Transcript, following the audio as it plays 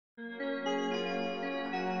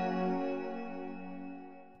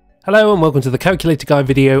Hello and welcome to the calculator guide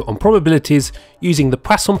video on probabilities using the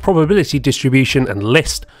Poisson Probability Distribution and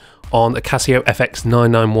list on the Casio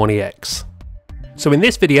fx-991EX. So in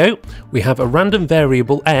this video we have a random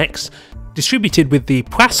variable x distributed with the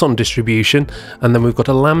Poisson distribution, and then we've got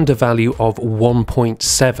a lambda value of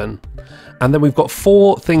 1.7, and then we've got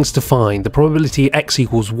four things to find: the probability x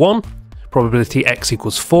equals 1, probability x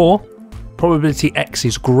equals 4, probability x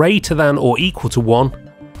is greater than or equal to 1,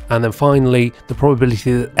 and then finally the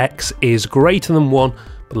probability that x is greater than 1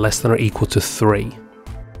 but less than or equal to 3.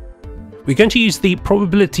 We're going to use the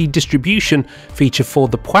probability distribution feature for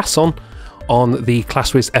the Poisson on the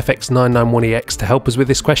Classwiz fx-991EX to help us with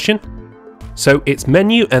this question. So it's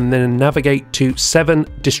menu and then navigate to 7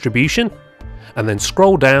 distribution and then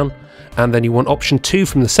scroll down, and then you want option 2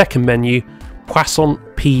 from the second menu, Poisson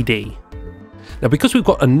PD. Now because we've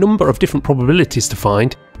got a number of different probabilities to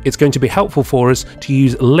find, it's going to be helpful for us to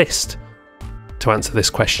use list to answer this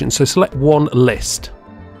question. So select one list.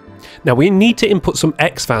 Now we need to input some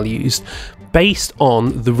x values based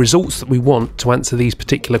on the results that we want to answer these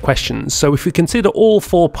particular questions. So if we consider all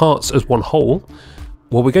 4 parts as one whole,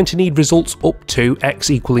 well, we're going to need results up to x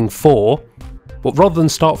equaling 4, but rather than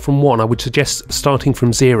start from 1, I would suggest starting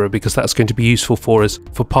from 0, because that's going to be useful for us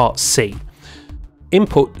for part C.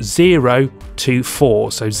 Input 0 to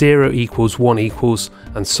 4, so 0 equals 1 equals,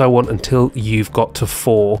 and so on until you've got to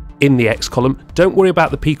 4 in the x column. Don't worry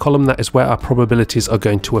about the p column, that is where our probabilities are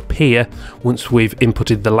going to appear once we've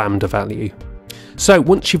inputted the lambda value. So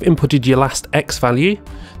once you've inputted your last x value,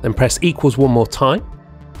 then press equals one more time,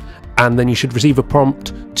 and then you should receive a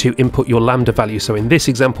prompt to input your lambda value. So in this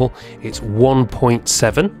example it's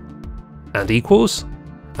 1.7 and equals,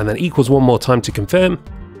 and then equals one more time to confirm.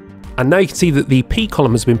 And now you can see that the p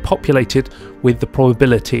column has been populated with the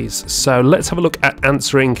probabilities. So let's have a look at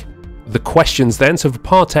answering the questions then. So for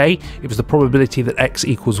part A, it was the probability that x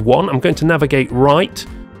equals 1. I'm going to navigate right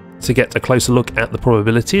to get a closer look at the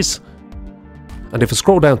probabilities. And if I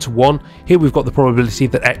scroll down to 1, here we've got the probability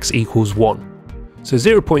that x equals 1. So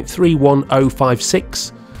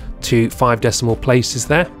 0.31056 to 5 decimal places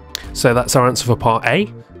there. So that's our answer for part A.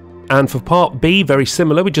 And for part B, very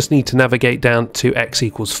similar, we just need to navigate down to x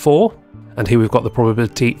equals 4. And here we've got the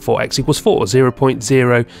probability for x equals 4,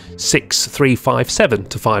 0.06357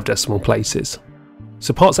 to 5 decimal places.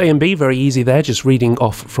 So parts A and B, very easy there, just reading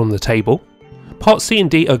off from the table. Parts C and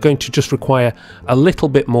D are going to just require a little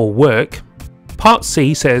bit more work. Part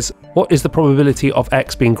C says, what is the probability of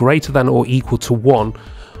x being greater than or equal to 1?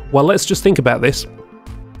 Well, let's just think about this.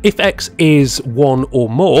 If x is 1 or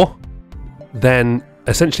more, then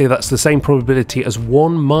essentially that's the same probability as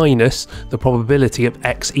 1 minus the probability of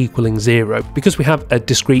x equaling 0, because we have a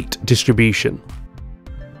discrete distribution.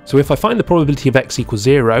 So if I find the probability of x equals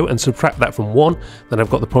 0 and subtract that from 1, then I've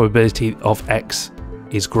got the probability of x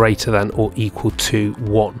is greater than or equal to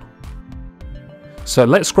 1. So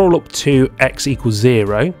let's scroll up to x equals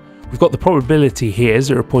 0. We've got the probability here,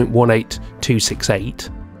 0.18268.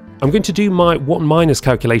 I'm going to do my 1 minus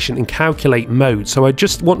calculation in calculate mode. So I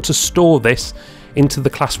just want to store this into the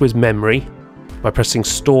Classwiz memory by pressing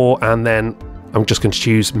store, and then I'm just going to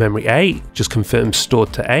choose memory A, just confirm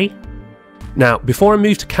stored to A. Now before I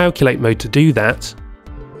move to calculate mode to do that,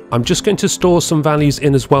 I'm just going to store some values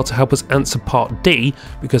in as well to help us answer part D,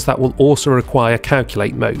 because that will also require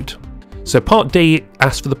calculate mode. So part D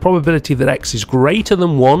asks for the probability that x is greater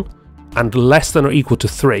than 1 and less than or equal to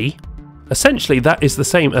 3. Essentially that is the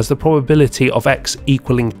same as the probability of x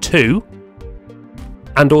equaling 2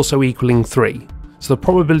 and also equaling 3. So the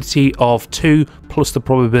probability of 2 plus the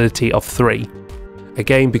probability of 3.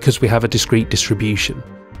 Again, because we have a discrete distribution.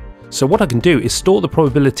 So what I can do is store the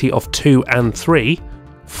probability of 2 and 3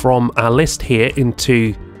 from our list here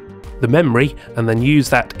into the memory, and then use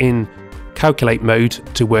that in calculate mode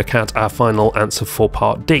to work out our final answer for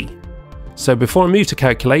part D. So before I move to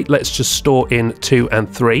calculate, let's just store in 2 and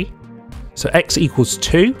 3. So x equals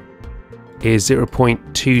 2 is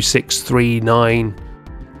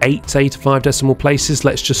 0.26398 to 5 decimal places.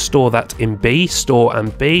 Let's just store that in B, store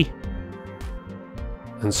and B,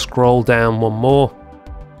 and scroll down one more.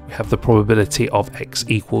 We have the probability of x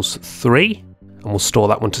equals 3, and we'll store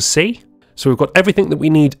that one to C. So we've got everything that we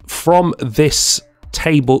need from this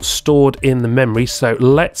table stored in the memory. So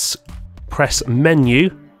let's press menu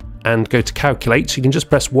and go to calculate. So you can just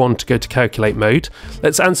press 1 to go to calculate mode.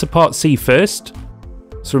 Let's answer part C first.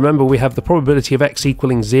 So remember, we have the probability of x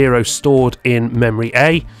equaling 0 stored in memory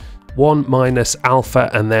A, 1 minus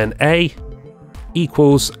alpha and then A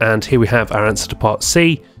equals, and here we have our answer to part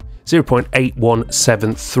C,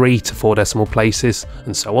 0.8173 to 4 decimal places,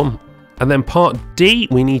 and so on. And then part D,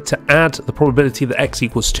 we need to add the probability that x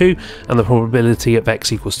equals 2 and the probability of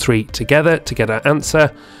x equals 3 together to get our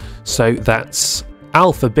answer. So that's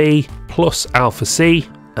alpha B plus alpha C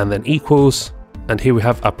and then equals, and here we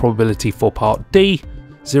have our probability for part D,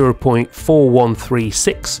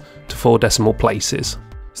 0.4136 to 4 decimal places.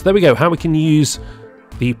 So there we go, how we can use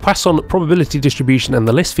the Poisson Probability Distribution and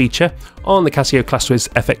the list feature on the Casio Classwiz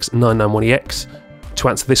fx-991EX to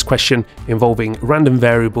answer this question involving random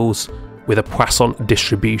variables with a Poisson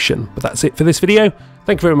distribution. But that's it for this video.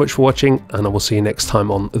 Thank you very much for watching, and I will see you next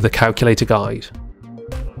time on the Calculator Guide.